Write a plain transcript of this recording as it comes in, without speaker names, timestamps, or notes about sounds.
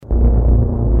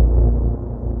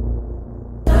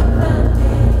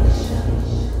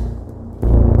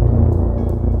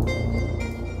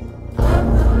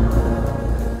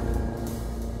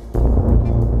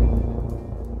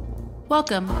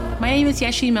Welcome. My name is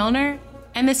Yeshi Milner,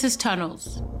 and this is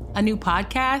Tunnels, a new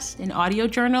podcast and audio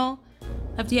journal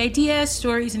of the ideas,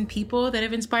 stories, and people that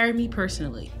have inspired me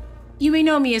personally. You may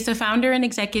know me as the founder and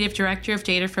executive director of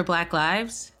Data for Black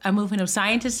Lives, a movement of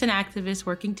scientists and activists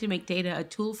working to make data a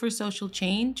tool for social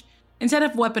change instead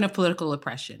of a weapon of political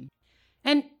oppression.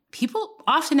 And people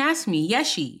often ask me,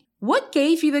 Yeshi, what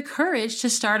gave you the courage to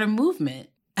start a movement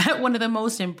at one of the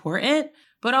most important,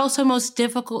 but also most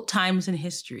difficult times in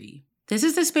history? This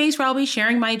is the space where I'll be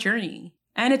sharing my journey,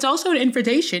 and it's also an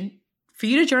invitation for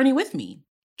you to journey with me.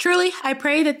 Truly, I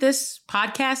pray that this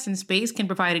podcast and space can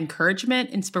provide encouragement,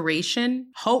 inspiration,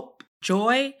 hope,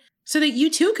 joy, so that you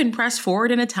too can press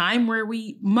forward in a time where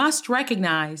we must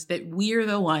recognize that we're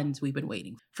the ones we've been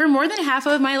waiting for. For more than half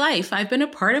of my life, I've been a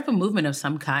part of a movement of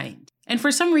some kind. And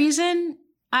for some reason,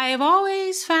 I have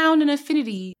always found an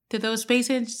affinity to those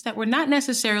spaces that were not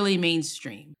necessarily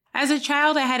mainstream. As a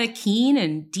child, I had a keen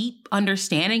and deep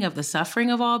understanding of the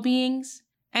suffering of all beings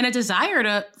and a desire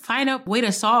to find a way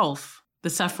to solve the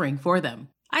suffering for them.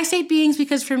 I say beings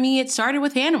because for me, it started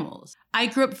with animals. I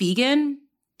grew up vegan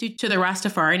due to the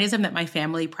Rastafarianism that my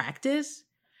family practiced,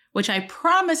 which I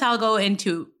promise I'll go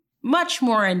into much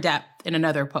more in depth in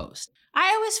another post.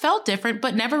 I always felt different,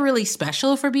 but never really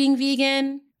special for being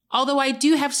vegan, although I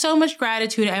do have so much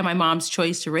gratitude at my mom's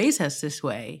choice to raise us this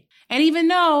way. And even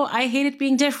though I hated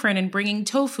being different and bringing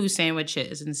tofu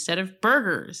sandwiches instead of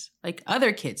burgers like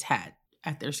other kids had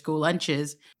at their school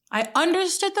lunches, I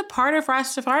understood the part of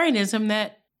Rastafarianism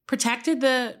that protected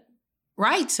the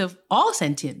rights of all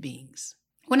sentient beings.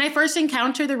 When I first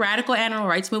encountered the radical animal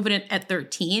rights movement at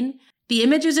 13, the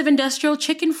images of industrial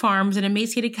chicken farms and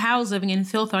emaciated cows living in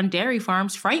filth on dairy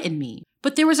farms frightened me.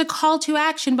 But there was a call to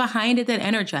action behind it that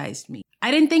energized me. I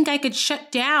didn't think I could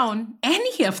shut down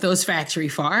any of those factory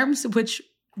farms, which,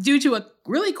 due to a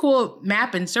really cool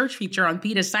map and search feature on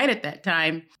PETA's site at that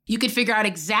time, you could figure out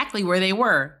exactly where they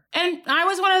were. And I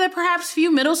was one of the perhaps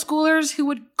few middle schoolers who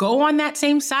would go on that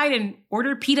same site and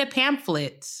order PETA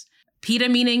pamphlets, PETA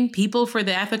meaning People for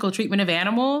the Ethical Treatment of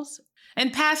Animals,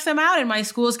 and pass them out in my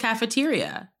school's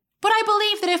cafeteria. But I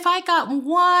believe that if I got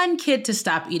one kid to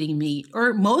stop eating meat,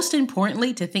 or most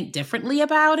importantly, to think differently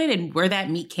about it and where that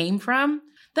meat came from,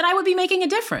 then I would be making a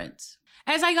difference.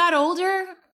 As I got older,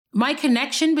 my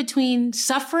connection between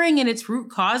suffering and its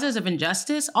root causes of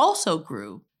injustice also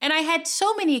grew. And I had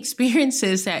so many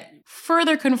experiences that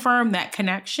further confirmed that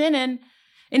connection and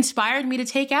inspired me to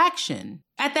take action.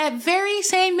 At that very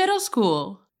same middle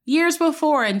school, years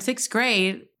before in 6th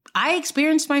grade, I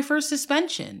experienced my first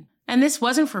suspension. And this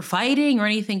wasn't for fighting or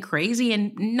anything crazy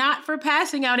and not for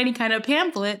passing out any kind of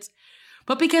pamphlets,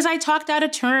 but because I talked out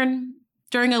of turn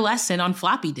during a lesson on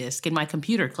floppy disk in my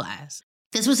computer class.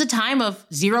 This was a time of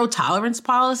zero tolerance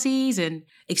policies and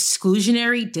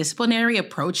exclusionary disciplinary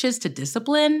approaches to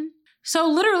discipline. So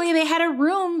literally they had a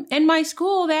room in my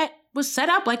school that was set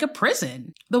up like a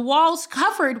prison. The walls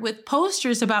covered with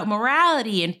posters about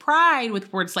morality and pride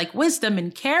with words like wisdom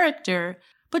and character,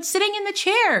 but sitting in the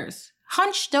chairs,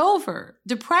 hunched over,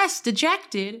 depressed,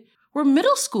 dejected, were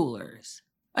middle schoolers.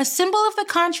 A symbol of the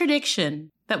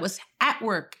contradiction that was at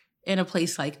work in a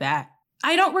place like that.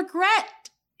 I don't regret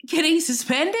getting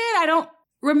suspended. I don't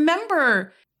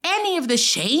remember any of the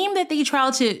shame that they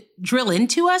tried to drill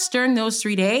into us during those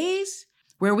 3 days,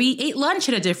 where we ate lunch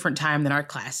at a different time than our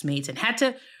classmates and had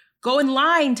to go in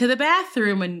line to the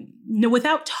bathroom and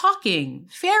without talking.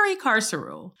 Very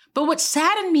carceral. But what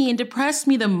saddened me and depressed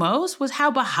me the most was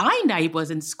how behind I was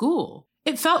in school.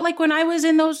 It felt like when I was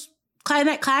in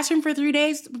that classroom for 3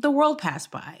 days, the world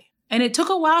passed by. And it took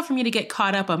a while for me to get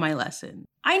caught up on my lesson.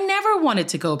 I never wanted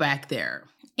to go back there.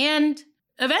 And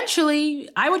eventually,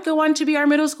 I would go on to be our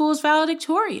middle school's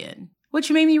valedictorian,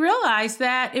 which made me realize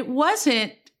that it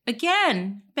wasn't,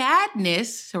 again,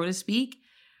 badness, so to speak,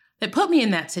 that put me in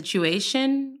that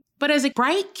situation. But as a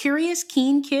bright, curious,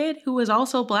 keen kid who was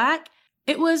also Black,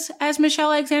 it was, as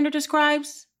Michelle Alexander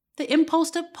describes, the impulse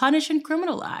to punish and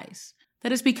criminalize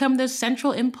that has become the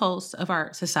central impulse of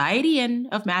our society and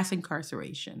of mass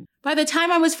incarceration. By the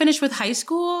time I was finished with high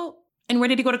school and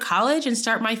ready to go to college and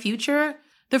start my future,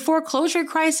 the foreclosure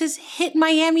crisis hit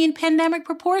Miami in pandemic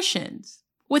proportions.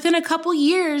 Within a couple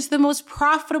years, the most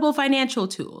profitable financial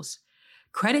tools,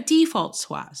 credit default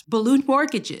swaps, balloon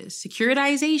mortgages,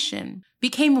 securitization,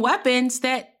 became weapons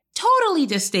that totally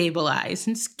destabilized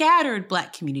and scattered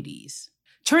Black communities,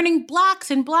 turning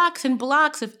blocks and blocks and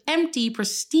blocks of empty,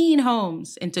 pristine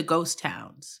homes into ghost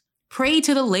towns. Prey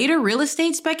to the later real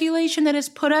estate speculation that has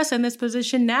put us in this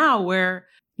position now where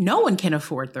no one can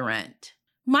afford the rent.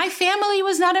 My family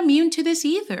was not immune to this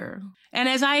either. And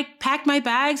as I packed my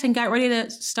bags and got ready to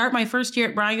start my first year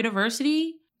at Brown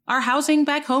University, our housing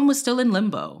back home was still in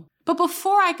limbo. But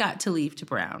before I got to leave to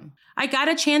Brown, I got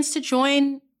a chance to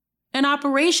join an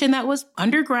operation that was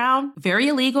underground, very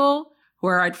illegal,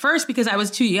 where at first, because I was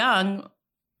too young,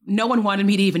 no one wanted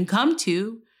me to even come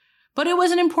to. But it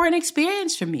was an important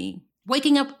experience for me.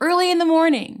 Waking up early in the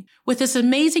morning with this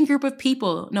amazing group of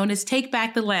people known as Take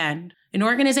Back the Land, an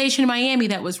organization in Miami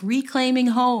that was reclaiming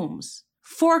homes,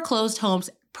 foreclosed homes,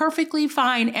 perfectly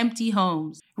fine empty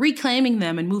homes, reclaiming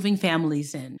them and moving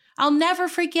families in. I'll never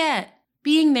forget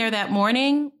being there that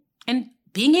morning and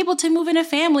being able to move in a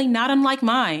family not unlike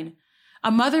mine,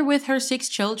 a mother with her 6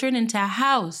 children into a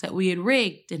house that we had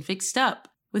rigged and fixed up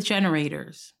with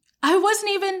generators. I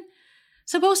wasn't even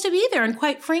supposed to be there, and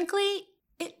quite frankly,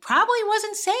 it probably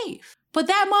wasn't safe. But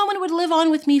that moment would live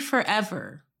on with me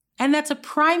forever. And that's a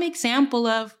prime example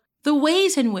of the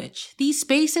ways in which these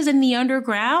spaces in the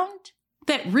underground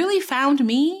that really found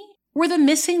me were the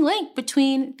missing link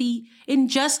between the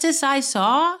injustice I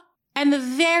saw and the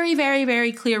very, very,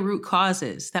 very clear root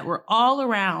causes that were all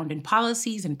around in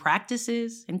policies and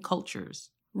practices and cultures,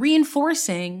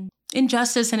 reinforcing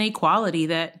injustice and inequality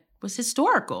that was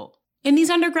historical. In these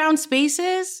underground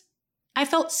spaces, I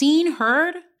felt seen,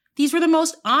 heard. These were the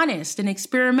most honest and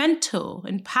experimental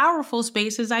and powerful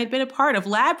spaces I had been a part of,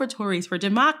 laboratories for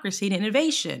democracy and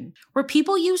innovation, where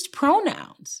people used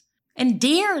pronouns and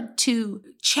dared to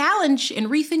challenge and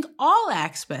rethink all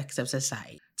aspects of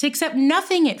society, to accept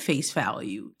nothing at face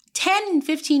value, 10 and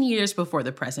 15 years before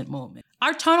the present moment.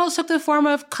 Our tunnels took the form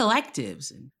of collectives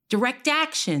and direct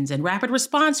actions and rapid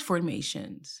response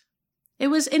formations. It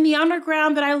was in the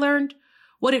underground that I learned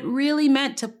what it really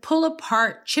meant to pull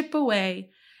apart, chip away,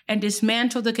 and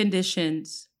dismantle the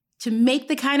conditions to make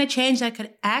the kind of change that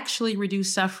could actually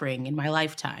reduce suffering in my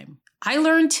lifetime. I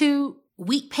learned to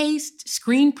wheat paste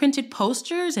screen-printed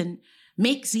posters and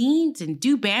make zines and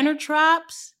do banner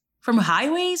drops from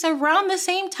highways. Around the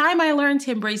same time, I learned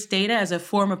to embrace data as a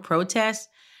form of protest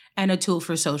and a tool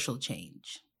for social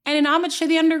change. And in homage to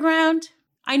the underground,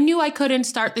 I knew I couldn't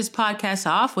start this podcast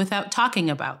off without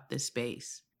talking about this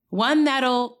space. One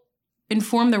that'll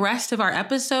inform the rest of our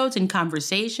episodes and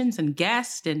conversations and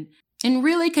guests and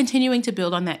really continuing to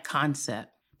build on that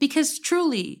concept. Because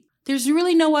truly, there's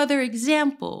really no other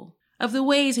example of the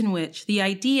ways in which the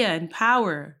idea and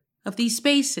power of these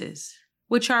spaces,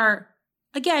 which are,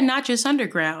 again, not just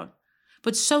underground,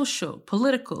 but social,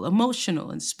 political, emotional,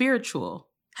 and spiritual,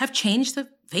 have changed the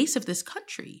face of this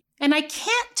country. And I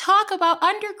can't talk about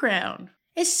underground,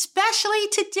 especially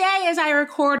today as I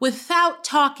record, without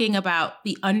talking about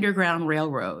the Underground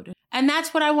Railroad. And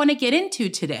that's what I want to get into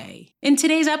today. In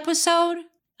today's episode,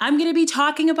 I'm going to be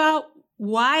talking about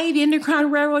why the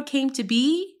Underground Railroad came to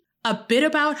be, a bit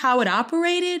about how it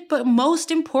operated, but most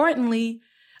importantly,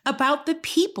 about the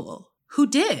people who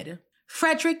did.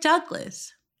 Frederick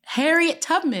Douglass, Harriet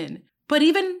Tubman, but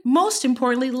even most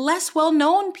importantly, less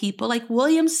well-known people like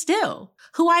William Still,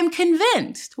 who I'm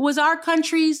convinced was our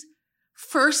country's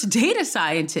first data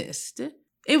scientist.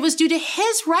 It was due to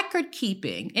his record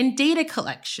keeping and data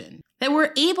collection that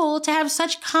we're able to have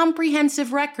such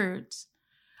comprehensive records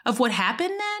of what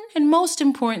happened then, and most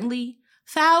importantly,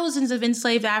 thousands of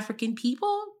enslaved African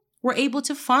people were able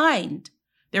to find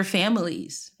their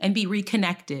families and be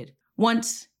reconnected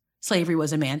once slavery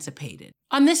was emancipated.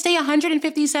 On this day,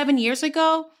 157 years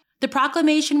ago, the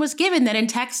proclamation was given that in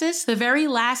Texas, the very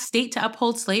last state to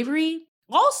uphold slavery,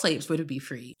 all slaves would be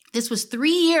free. This was 3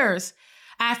 years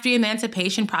after the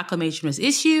Emancipation Proclamation was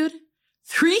issued,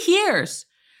 3 years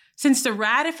since the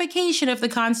ratification of the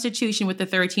Constitution with the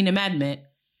 13th Amendment,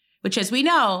 which, as we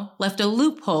know, left a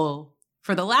loophole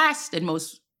for the last and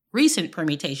most recent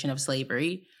permutation of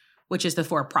slavery, which is the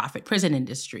for-profit prison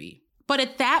industry. But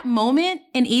at that moment,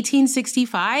 in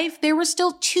 1865, there were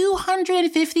still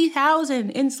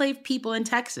 250,000 enslaved people in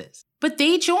Texas. But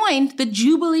they joined the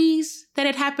jubilees that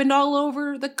had happened all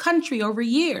over the country over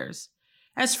years,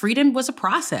 as freedom was a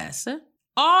process.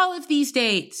 All of these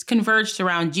dates converged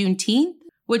around Juneteenth,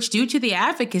 which, due to the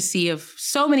advocacy of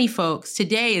so many folks,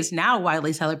 today is now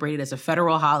widely celebrated as a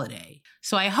federal holiday.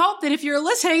 So I hope that if you're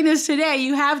listening to this today,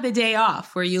 you have the day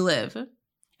off where you live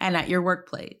and at your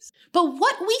workplace. But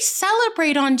what we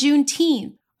celebrate on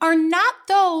Juneteenth are not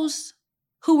those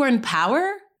who were in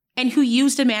power and who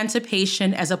used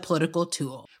emancipation as a political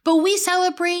tool, but we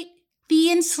celebrate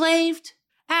the enslaved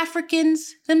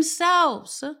Africans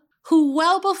themselves, who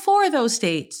well before those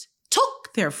dates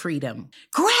took their freedom,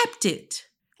 grabbed it,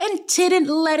 and didn't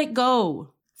let it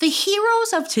go. The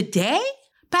heroes of today,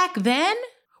 back then,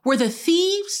 were the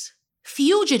thieves,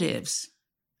 fugitives,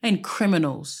 and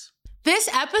criminals. This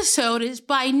episode is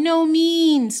by no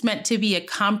means meant to be a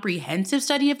comprehensive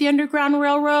study of the Underground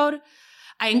Railroad.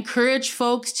 I encourage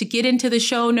folks to get into the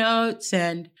show notes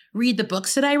and read the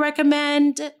books that I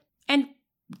recommend and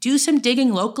do some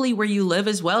digging locally where you live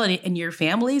as well in your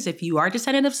families if you are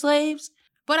descendant of slaves.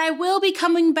 But I will be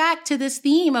coming back to this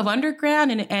theme of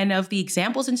underground and of the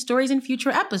examples and stories in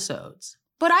future episodes.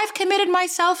 But I've committed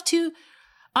myself to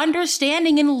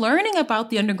understanding and learning about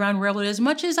the Underground Railroad as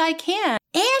much as I can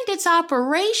and its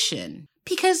operation,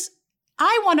 because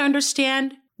I want to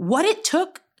understand what it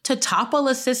took to topple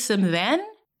a system then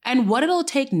and what it'll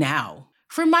take now.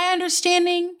 From my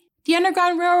understanding, the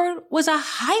Underground Railroad was a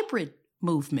hybrid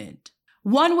movement,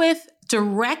 one with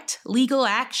direct legal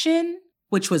action,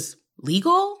 which was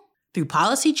legal through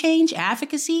policy change,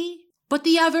 advocacy, but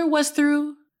the other was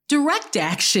through direct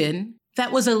action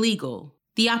that was illegal,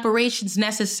 the operations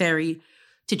necessary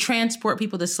to transport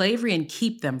people to slavery and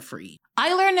keep them free.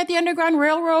 I learned that the Underground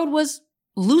Railroad was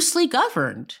loosely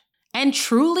governed and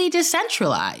truly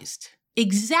decentralized,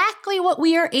 exactly what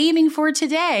we are aiming for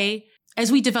today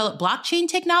as we develop blockchain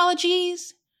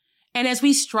technologies and as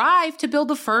we strive to build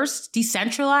the first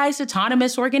decentralized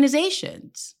autonomous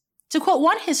organizations. To quote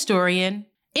one historian,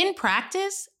 in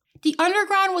practice, the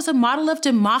underground was a model of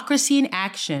democracy in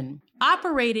action,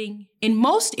 operating in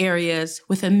most areas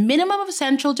with a minimum of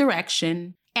central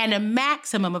direction and a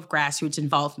maximum of grassroots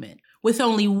involvement, with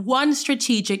only one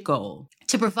strategic goal: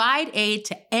 to provide aid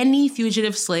to any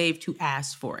fugitive slave who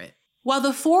asked for it. While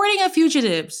the forwarding of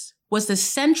fugitives was the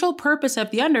central purpose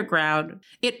of the underground,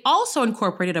 it also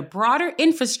incorporated a broader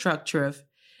infrastructure of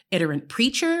itinerant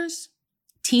preachers,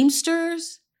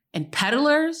 teamsters, and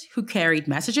peddlers who carried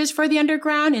messages for the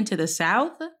underground into the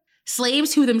South,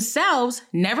 slaves who themselves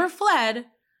never fled,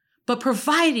 but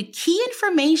provided key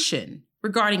information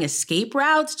regarding escape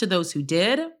routes to those who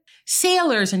did,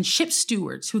 sailors and ship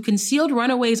stewards who concealed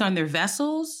runaways on their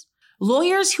vessels,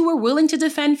 lawyers who were willing to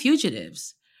defend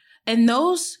fugitives, and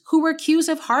those who were accused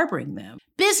of harboring them,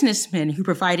 businessmen who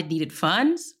provided needed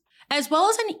funds, as well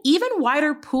as an even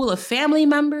wider pool of family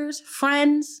members,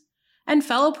 friends, and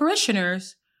fellow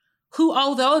parishioners who,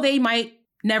 although they might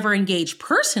never engage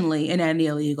personally in any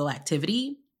illegal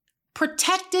activity,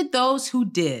 protected those who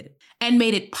did and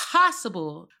made it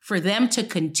possible for them to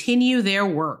continue their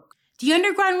work. The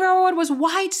Underground Railroad was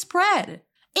widespread,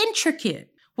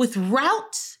 intricate, with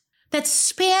routes that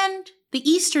spanned the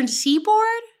eastern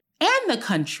seaboard and the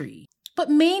country. But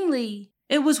mainly,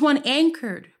 it was one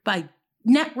anchored by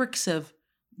networks of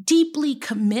deeply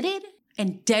committed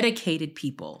and dedicated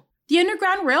people. The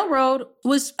Underground Railroad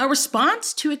was a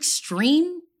response to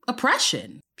extreme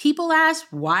oppression. People ask,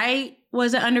 why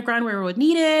was the Underground Railroad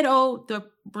needed? Oh, the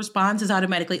response is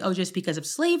automatically, just because of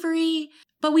slavery.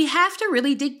 But we have to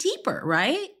really dig deeper,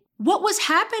 right? What was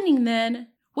happening then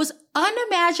was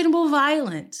unimaginable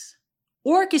violence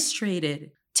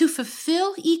orchestrated to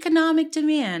fulfill economic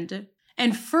demand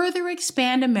and further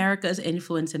expand America's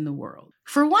influence in the world.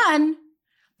 For one,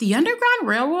 the Underground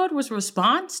Railroad was a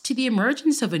response to the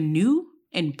emergence of a new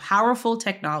and powerful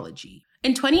technology.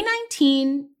 In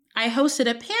 2019, I hosted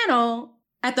a panel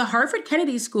at the Harvard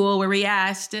Kennedy School where we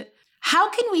asked, how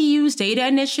can we use data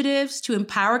initiatives to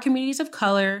empower communities of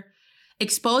color,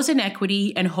 expose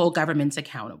inequity, and hold governments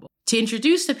accountable? To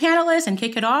introduce the panelists and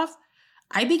kick it off,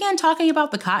 I began talking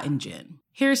about the cotton gin.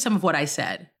 Here's some of what I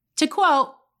said. To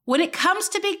quote, when it comes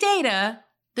to big data,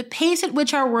 the pace at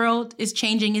which our world is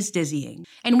changing is dizzying,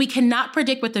 and we cannot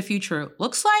predict what the future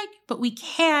looks like, but we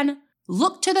can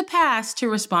look to the past to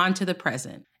respond to the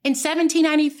present. In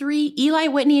 1793, Eli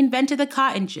Whitney invented the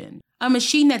cotton gin, a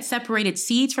machine that separated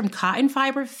seeds from cotton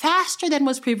fiber faster than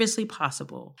was previously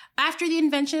possible. After the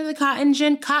invention of the cotton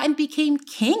gin, cotton became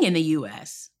king in the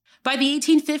U.S. By the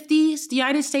 1850s, the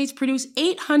United States produced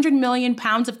 800 million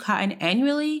pounds of cotton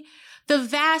annually, the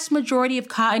vast majority of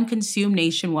cotton consumed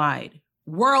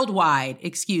worldwide.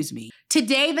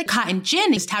 Today, the cotton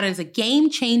gin is touted as a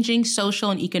game-changing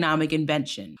social and economic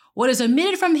invention. What is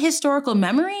omitted from historical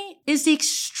memory is the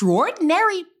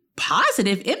extraordinary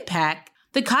positive impact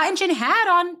the cotton gin had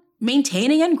on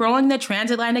maintaining and growing the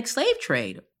transatlantic slave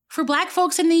trade. For Black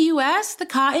folks in the U.S., the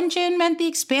cotton gin meant the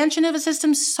expansion of a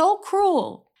system so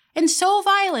cruel and so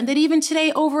violent that even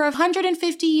today, over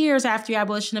 150 years after the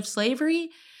abolition of slavery,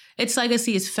 its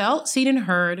legacy is felt, seen, and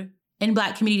heard in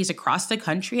Black communities across the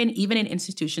country and even in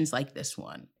institutions like this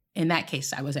one. In that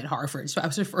case, I was at Harvard, so I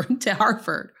was referring to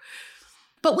Harvard.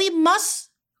 But we must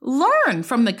learn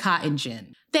from the cotton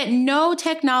gin that no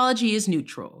technology is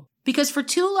neutral, because for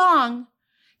too long,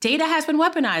 data has been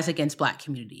weaponized against Black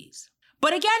communities.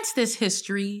 But against this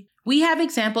history, we have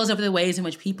examples of the ways in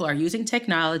which people are using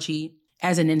technology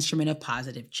as an instrument of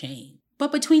positive change.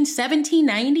 But between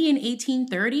 1790 and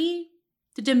 1830,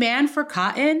 the demand for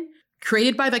cotton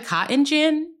created by the cotton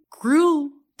gin,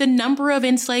 grew the number of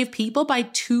enslaved people by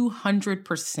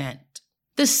 200%.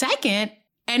 The second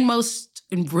and most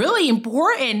really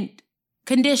important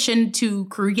condition to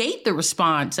create the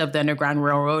response of the Underground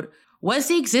Railroad was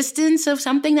the existence of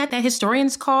something that the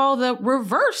historians call the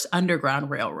reverse Underground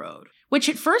Railroad, which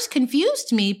at first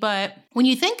confused me, but when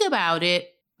you think about it,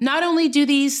 not only do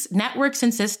these networks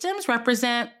and systems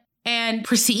represent and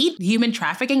precede human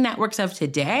trafficking networks of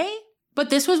today, but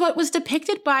this was what was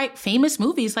depicted by famous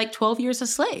movies like 12 Years a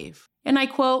Slave. And I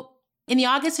quote, "In the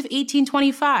August of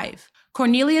 1825,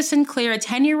 Cornelius Sinclair, a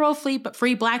 10-year-old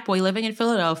free black boy living in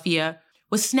Philadelphia,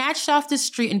 was snatched off the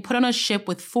street and put on a ship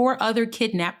with 4 other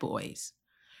kidnapped boys,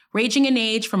 ranging in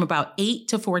age from about 8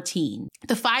 to 14.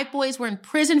 The 5 boys were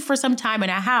imprisoned for some time in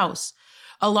a house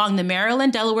along the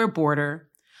Maryland-Delaware border,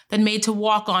 then made to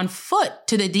walk on foot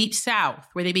to the Deep South,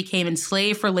 where they became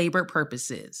enslaved for labor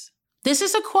purposes." This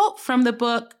is a quote from the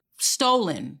book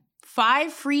Stolen: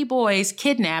 5 Free Boys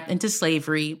Kidnapped into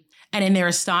Slavery and in Their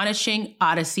Astonishing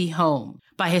Odyssey Home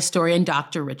by historian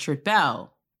Dr. Richard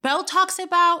Bell. Bell talks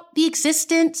about the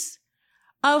existence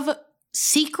of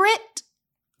secret,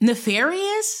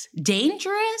 nefarious,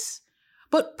 dangerous,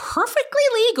 but perfectly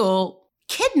legal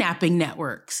kidnapping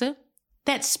networks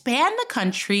that span the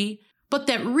country, but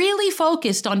that really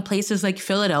focused on places like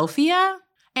Philadelphia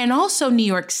and also New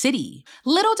York City.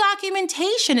 Little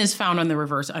documentation is found on the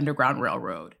reverse Underground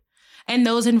Railroad, and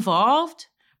those involved,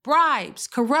 bribes,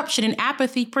 corruption, and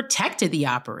apathy protected the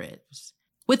operatives,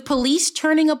 with police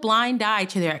turning a blind eye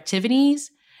to their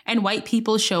activities and white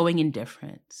people showing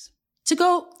indifference. To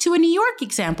go to a New York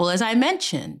example, as I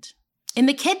mentioned, in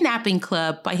The Kidnapping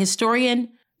Club by historian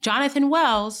Jonathan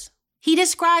Wells, he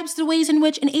describes the ways in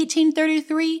which in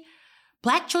 1833,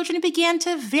 Black children began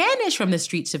to vanish from the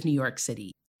streets of New York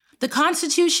City. The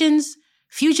Constitution's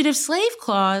Fugitive Slave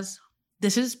Clause,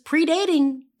 this is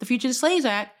predating the Fugitive Slaves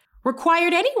Act,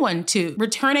 required anyone to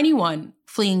return anyone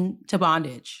fleeing to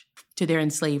bondage to their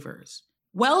enslavers.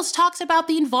 Wells talks about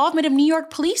the involvement of New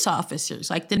York police officers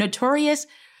like the notorious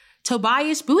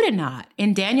Tobias Boudinot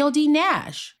and Daniel D.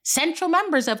 Nash, central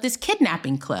members of this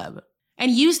kidnapping club,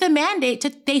 and who used the mandate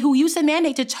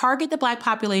to target the Black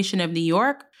population of New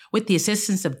York with the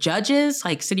assistance of judges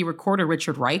like City Recorder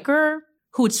Richard Riker,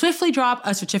 who would swiftly drop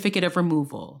a certificate of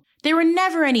removal. There were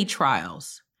never any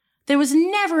trials. There was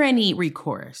never any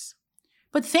recourse.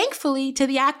 But thankfully, to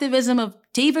the activism of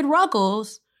David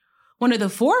Ruggles, one of the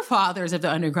forefathers of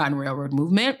the Underground Railroad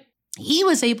movement, he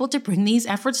was able to bring these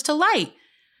efforts to light,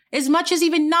 as much as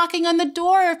even knocking on the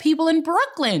door of people in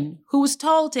Brooklyn who was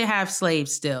told to have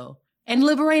slaves still, and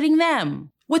liberating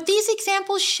them. What these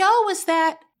examples show is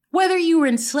that whether you were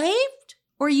enslaved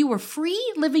or you were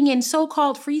free, living in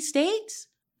so-called free states,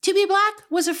 to be Black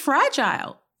was a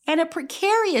fragile and a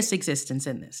precarious existence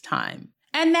in this time.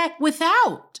 And that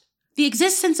without the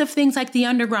existence of things like the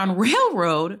Underground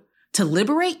Railroad to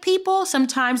liberate people,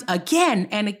 sometimes again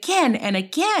and again and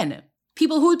again,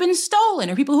 people who had been stolen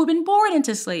or people who had been born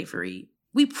into slavery,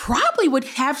 we probably would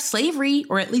have slavery,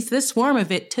 or at least this form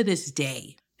of it, to this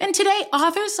day. And today,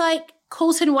 authors like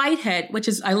Colson Whitehead,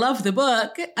 I love the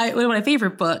book, one of my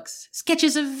favorite books,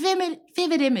 sketches a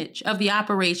vivid image of the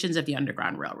operations of the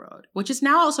Underground Railroad, which has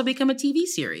now also become a TV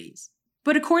series.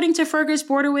 But according to Fergus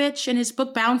Bordewich in his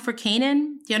book Bound for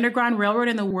Canaan, The Underground Railroad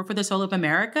and the War for the Soul of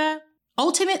America,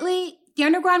 ultimately, the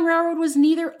Underground Railroad was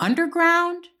neither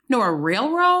underground nor a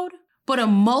railroad, but a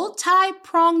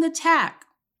multi-pronged attack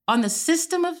on the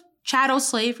system of chattel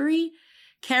slavery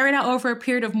carried out over a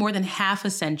period of more than half a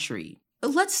century.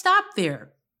 Let's stop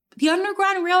there. The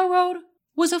Underground Railroad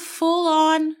was a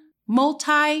full-on,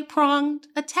 multi-pronged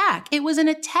attack. It was an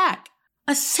attack,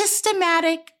 a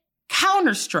systematic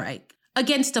counterstrike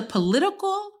against a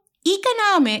political,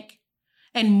 economic,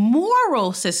 and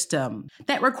moral system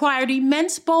that required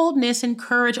immense boldness and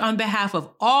courage on behalf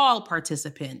of all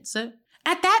participants.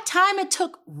 At that time, it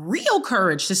took real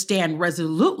courage to stand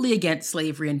resolutely against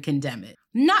slavery and condemn it,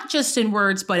 not just in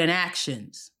words, but in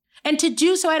actions. And to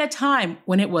do so at a time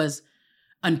when it was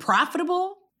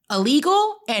unprofitable,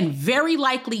 illegal, and very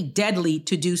likely deadly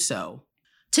to do so.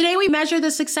 Today, we measure the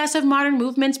success of modern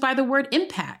movements by the word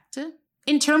impact.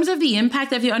 In terms of the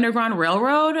impact of the Underground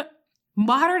Railroad,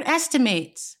 modern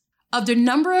estimates of the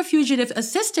number of fugitives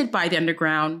assisted by the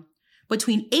Underground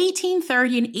between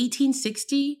 1830 and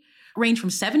 1860 range from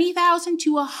 70,000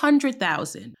 to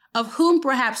 100,000, of whom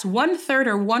perhaps 1/3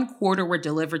 or 1/4 were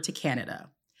delivered to Canada.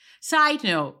 Side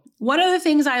note, one of the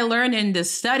things I learned in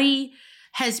this study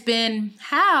has been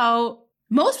how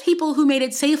most people who made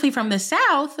it safely from the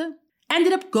South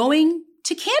ended up going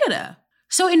to Canada.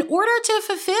 So in order to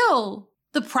fulfill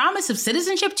the promise of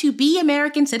citizenship to be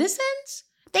American citizens,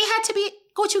 they had to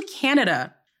go to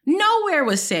Canada. Nowhere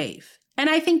was safe. And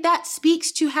I think that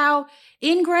speaks to how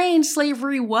ingrained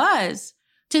slavery was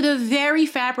to the very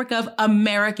fabric of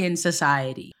American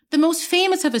society. The most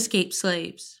famous of escaped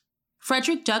slaves,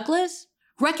 Frederick Douglass,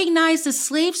 recognized the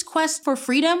slave's quest for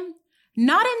freedom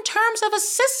not in terms of a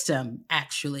system,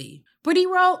 actually, but he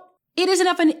wrote, "It is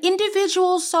of an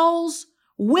individual soul's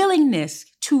willingness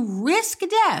to risk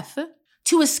death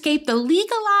to escape the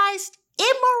legalized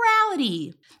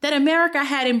immorality that America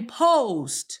had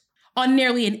imposed on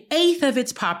nearly an eighth of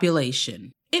its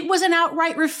population. It was an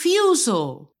outright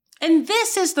refusal. And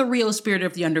this is the real spirit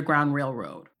of the Underground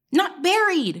Railroad. Not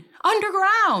buried,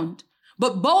 underground,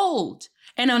 but bold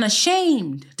and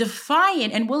unashamed,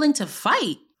 defiant, and willing to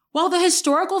fight. While the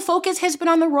historical focus has been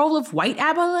on the role of white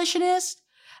abolitionists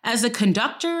as the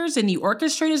conductors and the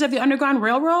orchestrators of the Underground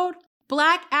Railroad,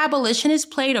 Black abolitionists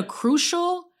played a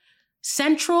crucial,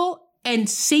 central, and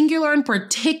singular and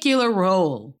particular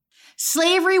role.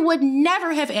 Slavery would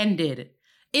never have ended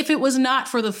if it was not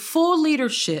for the full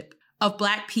leadership of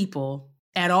Black people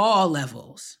at all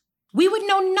levels. We would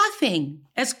know nothing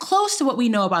as close to what we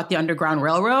know about the Underground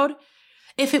Railroad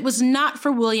if it was not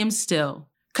for William Still,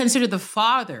 considered the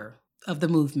father of the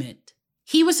movement.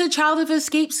 He was a child of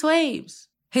escaped slaves,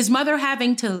 his mother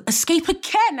having to escape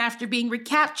again after being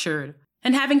recaptured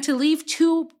and having to leave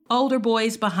two older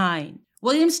boys behind.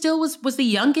 William Still was the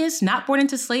youngest, not born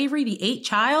into slavery, the eighth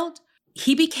child.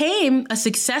 He became a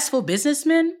successful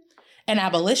businessman, an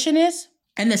abolitionist,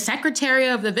 and the secretary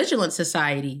of the Vigilance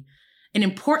Society, an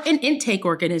important intake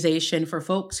organization for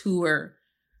folks who were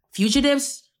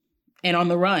fugitives and on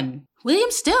the run.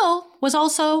 William Still was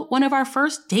also one of our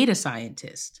first data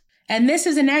scientists. And this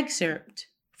is an excerpt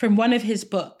from one of his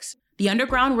books, The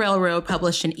Underground Railroad,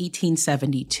 published in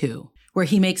 1872, where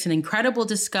he makes an incredible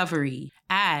discovery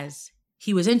as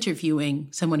he was interviewing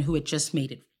someone who had just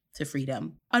made it to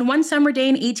freedom. On one summer day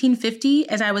in 1850,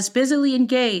 as I was busily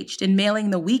engaged in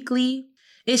mailing the weekly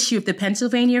issue of the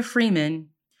Pennsylvania Freeman,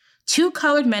 two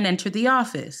colored men entered the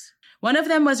office. One of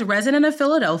them was a resident of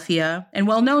Philadelphia and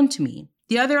well known to me.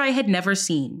 The other I had never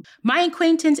seen. My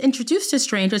acquaintance introduced a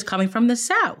stranger as coming from the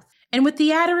South, and with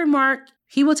the added remark,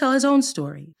 he will tell his own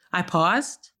story. I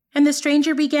paused, and the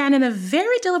stranger began in a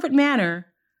very deliberate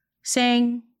manner,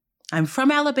 saying, "I'm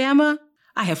from Alabama.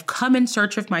 I have come in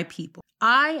search of my people.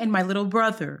 I and my little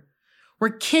brother were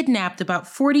kidnapped about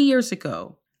 40 years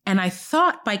ago, and I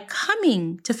thought by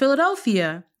coming to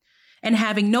Philadelphia and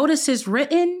having notices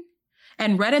written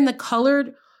and read in the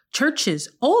colored churches,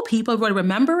 old people would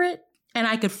remember it, and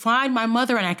I could find my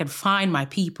mother and I could find my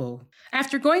people."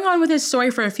 After going on with his story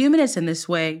for a few minutes in this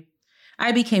way,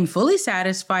 I became fully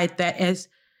satisfied that if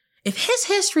his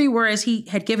history were as he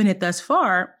had given it thus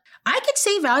far, I could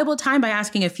save valuable time by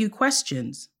asking a few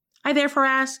questions. I therefore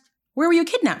asked, "Where were you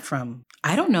kidnapped from?"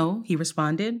 "I don't know," he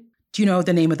responded. "Do you know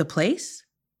the name of the place?"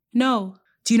 "No."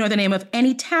 "Do you know the name of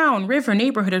any town, river,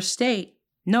 neighborhood, or state?"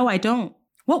 "No, I don't."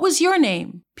 "What was your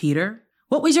name?" "Peter."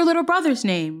 "What was your little brother's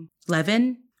name?"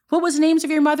 "Levin." "What was the names of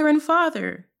your mother and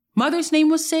father?" "Mother's name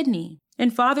was Sydney,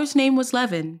 and father's name was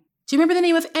Levin." "Do you remember the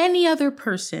name of any other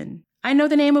person?" "I know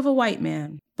the name of a white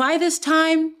man." By this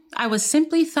time, I was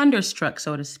simply thunderstruck,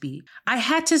 so to speak. I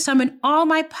had to summon all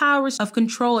my powers of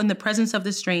control in the presence of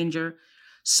the stranger.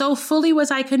 So fully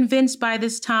was I convinced by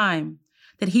this time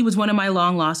that he was one of my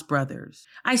long-lost brothers.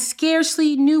 I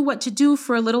scarcely knew what to do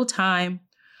for a little time,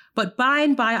 but by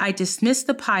and by I dismissed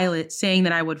the pilot, saying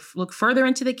that I would look further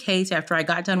into the case after I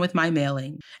got done with my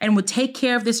mailing and would take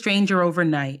care of the stranger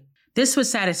overnight. This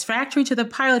was satisfactory to the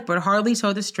pilot, but hardly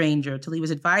so the stranger, till he was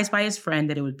advised by his friend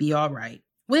that it would be all right.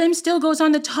 William Still goes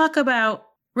on to talk about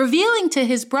revealing to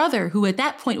his brother, who at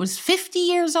that point was 50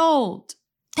 years old,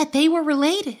 that they were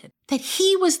related, that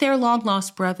he was their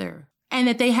long-lost brother, and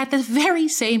that they had the very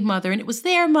same mother, and it was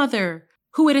their mother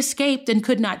who had escaped and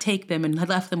could not take them and had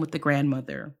left them with the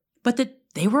grandmother, but that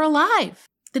they were alive.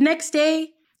 The next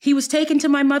day, he was taken to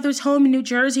my mother's home in New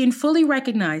Jersey and fully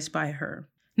recognized by her,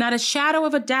 not a shadow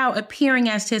of a doubt appearing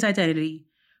as to his identity,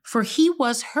 for he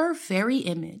was her very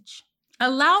image.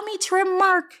 Allow me to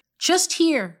remark just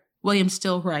here, William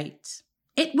Still writes,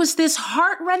 it was this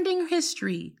heart-rending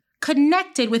history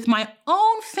connected with my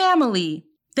own family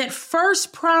that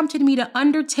first prompted me to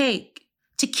undertake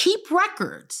to keep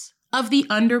records of the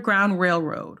Underground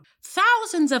Railroad.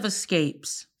 Thousands of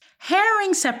escapes,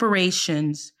 harrowing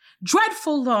separations,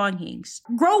 dreadful longings,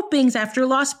 gropings after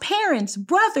lost parents,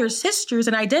 brothers, sisters,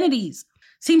 and identities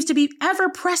seems to be ever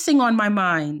pressing on my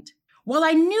mind. While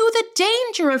I knew the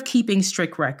danger of keeping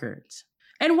strict records,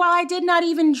 and while I did not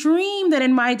even dream that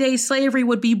in my day slavery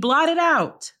would be blotted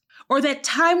out, or that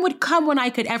time would come when I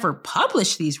could ever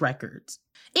publish these records.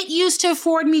 It used to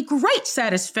afford me great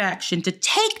satisfaction to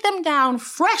take them down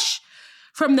fresh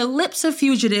from the lips of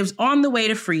fugitives on the way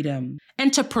to freedom,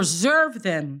 and to preserve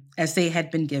them as they had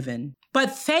been given.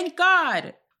 But thank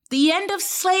God, the end of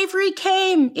slavery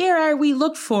came ere we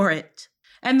looked for it,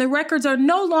 and the records are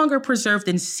no longer preserved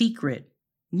in secret,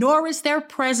 nor is their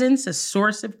presence a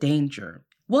source of danger.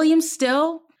 William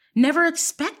Still never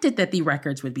expected that the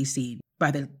records would be seen by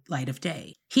the light of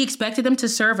day. He expected them to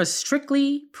serve a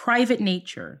strictly private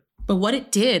nature. But what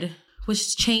it did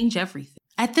was change everything.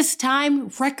 At this time,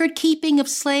 record keeping of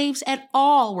slaves at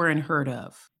all were unheard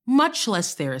of, much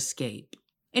less their escape.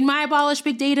 In my Abolish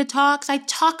Big Data talks, I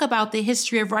talk about the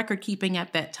history of record keeping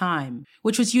at that time,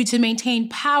 which was used to maintain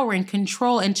power and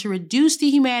control and to reduce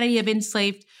the humanity of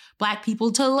enslaved Black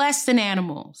people to less than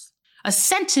animals. A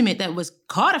sentiment that was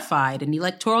codified in the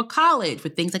Electoral College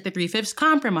with things like the 3/5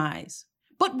 Compromise.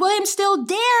 But William Still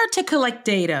dared to collect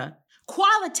data,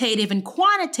 qualitative and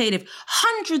quantitative,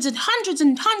 hundreds and hundreds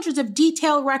and hundreds of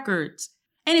detailed records.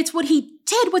 And it's what he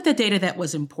did with the data that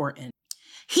was important.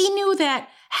 He knew that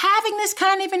having this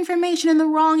kind of information in the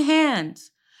wrong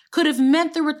hands could have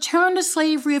meant the return to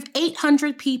slavery of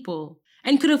 800 people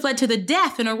and could have led to the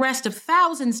death and arrest of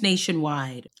thousands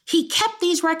nationwide. He kept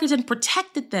these records and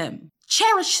protected them,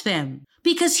 cherished them,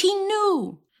 because he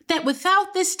knew that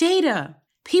without this data,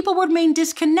 people would remain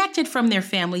disconnected from their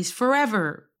families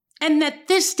forever, and that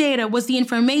this data was the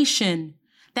information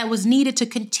that was needed to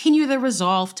continue the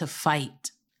resolve to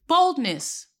fight.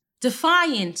 Boldness,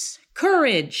 defiance,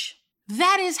 courage.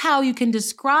 That is how you can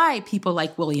describe people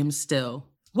like William Still.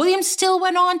 William Still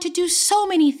went on to do so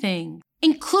many things,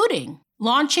 including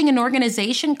launching an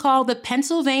organization called the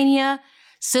Pennsylvania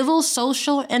Civil,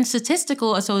 Social, and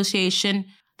Statistical Association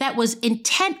that was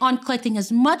intent on collecting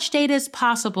as much data as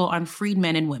possible on freed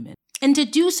men and women. And to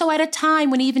do so at a time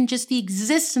when even just the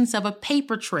existence of a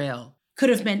paper trail could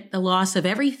have meant the loss of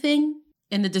everything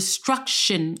and the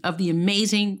destruction of the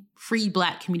amazing free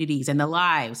Black communities and the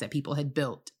lives that people had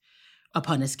built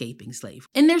upon escaping slavery.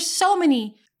 And there's so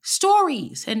many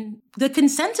stories, and the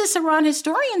consensus around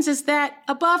historians is that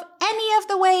above any of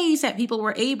the ways that people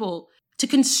were able to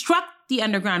construct the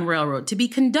Underground Railroad, to be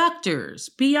conductors,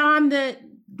 beyond the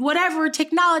whatever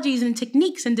technologies and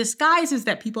techniques and disguises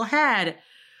that people had,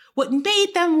 what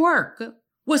made them work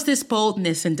was this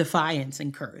boldness and defiance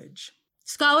and courage.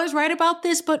 Scholars write about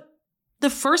this, but the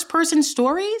first-person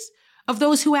stories of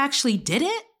those who actually did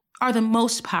it are the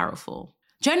most powerful.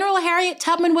 General Harriet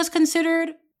Tubman was considered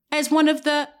as one of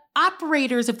the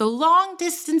operators of the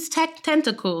long-distance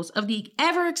tentacles of the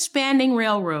ever-expanding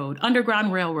railroad,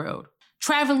 Underground Railroad,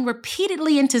 traveling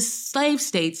repeatedly into slave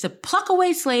states to pluck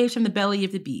away slaves from the belly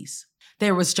of the beast.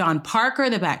 There was John Parker,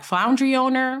 the Black foundry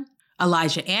owner,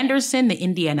 Elijah Anderson, the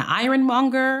Indiana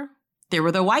ironmonger. There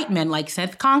were the white men like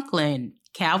Seth Conklin,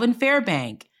 Calvin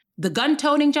Fairbank, the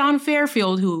gun-toting John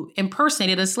Fairfield, who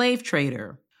impersonated a slave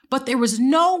trader. But there was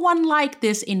no one like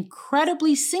this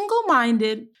incredibly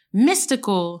single-minded,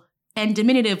 mystical, and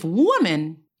diminutive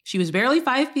woman, she was barely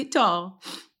 5 feet tall,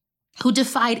 who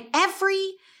defied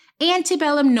every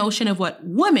antebellum notion of what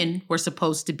women were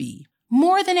supposed to be.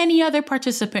 More than any other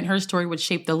participant, her story would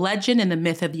shape the legend and the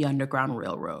myth of the Underground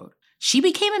Railroad. She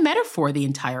became a metaphor of the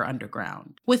entire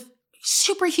Underground. With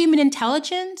superhuman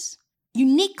intelligence,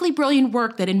 uniquely brilliant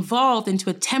work that evolved into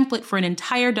a template for an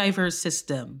entire diverse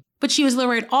system. But she was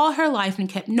liberated all her life and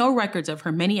kept no records of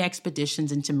her many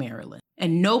expeditions into Maryland,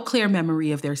 and no clear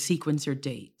memory of their sequence or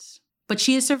dates. But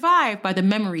she is survived by the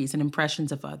memories and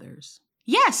impressions of others.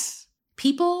 Yes,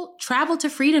 people traveled to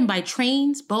freedom by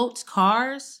trains, boats,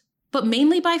 cars, but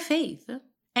mainly by faith.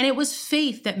 And it was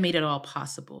faith that made it all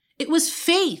possible. It was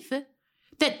faith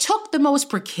that took the most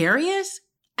precarious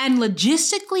and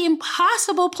logistically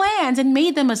impossible plans and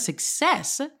made them a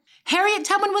success. Harriet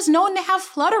Tubman was known to have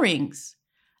flutterings,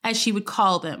 as she would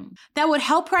call them, that would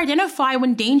help her identify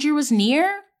when danger was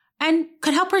near and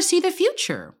could help her see the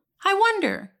future. I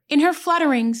wonder, in her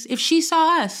flutterings, if she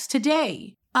saw us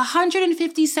today,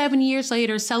 157 years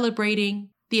later,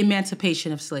 celebrating the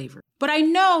emancipation of slavery. But I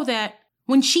know that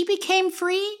when she became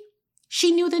free,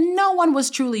 she knew that no one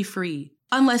was truly free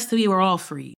unless we were all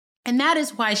free. And that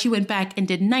is why she went back and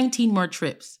did 19 more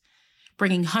trips,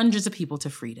 bringing hundreds of people to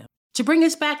freedom. To bring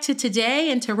us back to today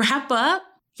and to wrap up,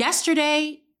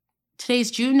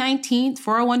 today's June 19th,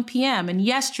 4:01 p.m., and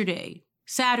yesterday,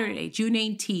 Saturday, June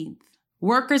 18th,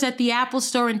 workers at the Apple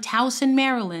Store in Towson,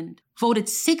 Maryland, voted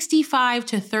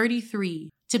 65-33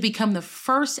 to become the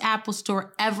first Apple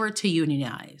Store ever to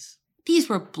unionize. These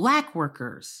were Black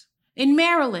workers in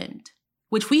Maryland,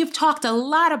 which we have talked a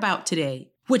lot about today,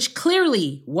 which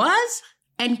clearly was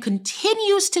and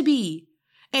continues to be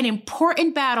an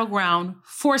important battleground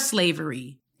for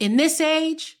slavery. In this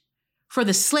age, for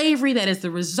the slavery that is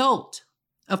the result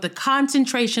of the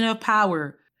concentration of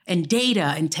power and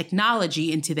data and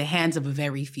technology into the hands of a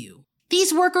very few.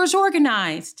 These workers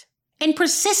organized and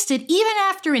persisted even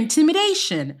after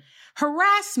intimidation,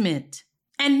 harassment,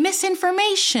 and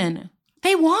misinformation.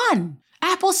 They won.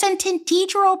 Apple sent in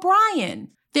Deidre O'Brien,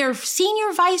 their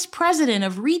senior vice president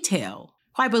of retail.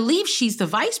 I believe she's the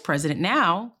vice president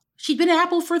now. She'd been at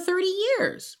Apple for 30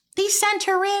 years. They sent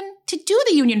her in to do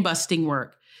the union busting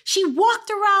work. She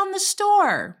walked around the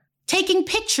store, taking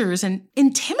pictures and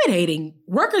intimidating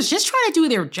workers just trying to do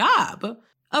their job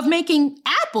of making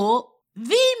Apple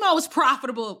the most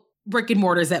profitable brick and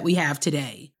mortars that we have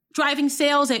today, driving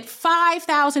sales at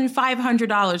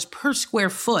 $5,500 per square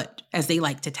foot, as they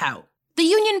like to tout. The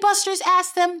union busters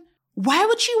asked them, why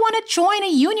would you want to join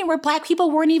a union where Black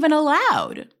people weren't even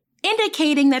allowed?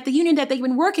 Indicating that the union that they've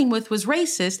been working with was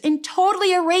racist and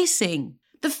totally erasing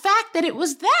the fact that it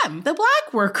was them, the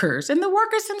Black workers and the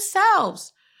workers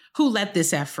themselves, who led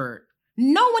this effort.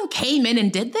 No one came in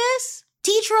and did this.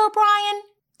 Deidre O'Brien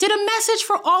did a message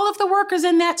for all of the workers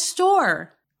in that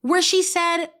store where she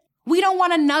said, we don't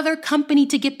want another company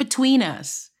to get between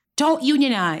us. Don't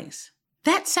unionize.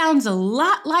 That sounds a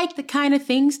lot like the kind of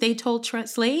things they told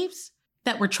slaves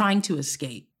that were trying to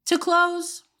escape. To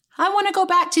close, I want to go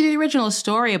back to the original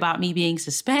story about me being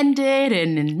suspended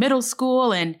and in middle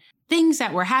school and things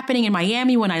that were happening in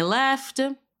Miami when I left.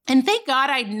 And thank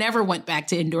God I never went back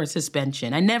to indoor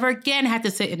suspension. I never again had to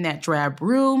sit in that drab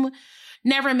room,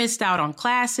 never missed out on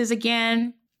classes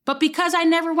again. But because I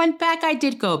never went back, I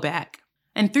did go back.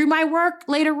 And through my work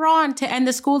later on to end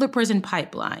the school-to-prison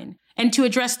pipeline and to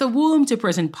address the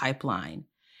womb-to-prison pipeline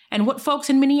and what folks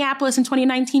in Minneapolis in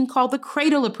 2019 called the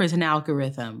cradle-to-prison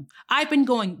algorithm, I've been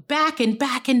going back and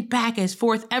back and back as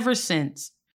forth ever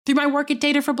since. Through my work at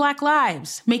Data for Black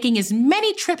Lives, making as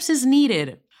many trips as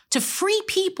needed to free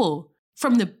people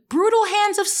from the brutal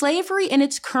hands of slavery in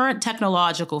its current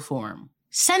technological form.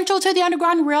 Central to the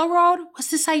Underground Railroad was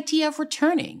this idea of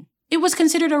returning. It was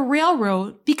considered a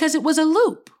railroad because it was a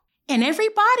loop. And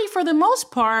everybody, for the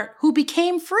most part, who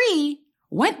became free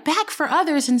went back for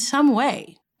others in some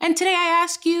way. And today I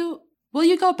ask you, will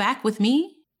you go back with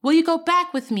me? Will you go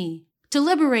back with me to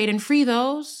liberate and free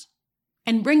those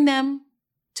and bring them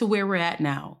to where we're at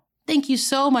now? Thank you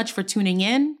so much for tuning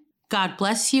in. God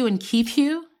bless you and keep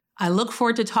you. I look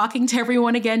forward to talking to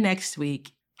everyone again next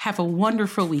week. Have a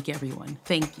wonderful week, everyone.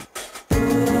 Thank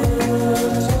you.